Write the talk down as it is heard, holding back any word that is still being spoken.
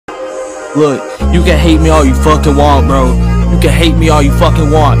Look, you can hate me all you fucking want, bro. You can hate me all you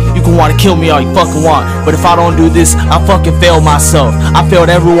fucking want. You can wanna kill me all you fucking want. But if I don't do this, I fucking failed myself. I failed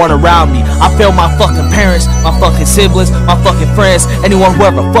everyone around me. I failed my fucking parents, my fucking siblings, my fucking friends, anyone who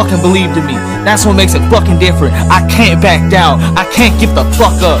ever fucking believed in me. That's what makes it fucking different. I can't back down. I can't give the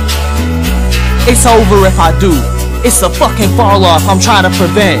fuck up. It's over if I do. It's a fucking fall off I'm trying to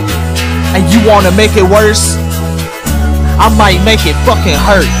prevent. And you wanna make it worse? I might make it fucking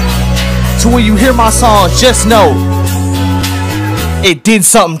hurt. So when you hear my song, just know it did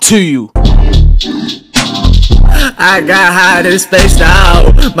something to you. I got high and spaced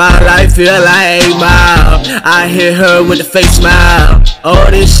out. My life feel like 8 Mile. I hit her with a fake smile.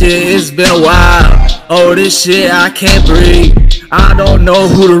 Oh, this shit, it's been a while. Oh, this shit, I can't breathe. I don't know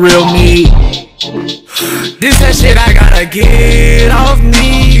who the real me. This that shit I gotta get off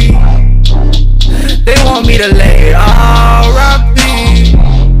me. They want me to lay R.I.P.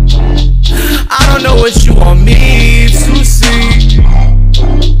 I don't know what you want me to see.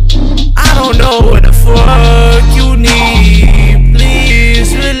 I don't know what the fuck you need.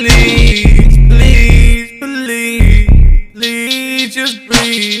 Please release, please believe, please just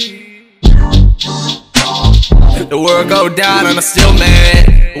breathe. The world go down and I'm still mad.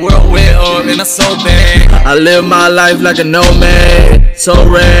 The world went up and I'm so bad. I live my life like a nomad. So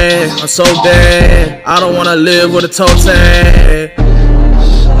red, I'm so bad. I don't wanna live with a toe tag.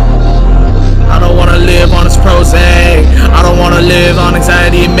 I don't wanna live on this Prozac. I don't wanna live on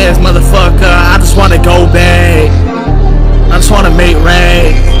anxiety meds, motherfucker. I just wanna go back. I just wanna make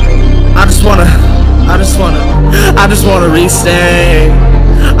rain. I just wanna reset.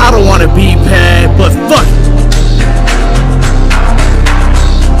 I don't wanna be bad, but fuck it.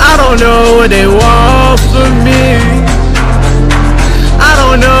 I don't know what they want from me. I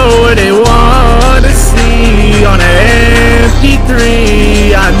don't know what they want to see on an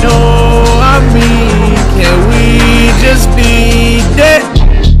MP3. I know I mean, can we just be dead?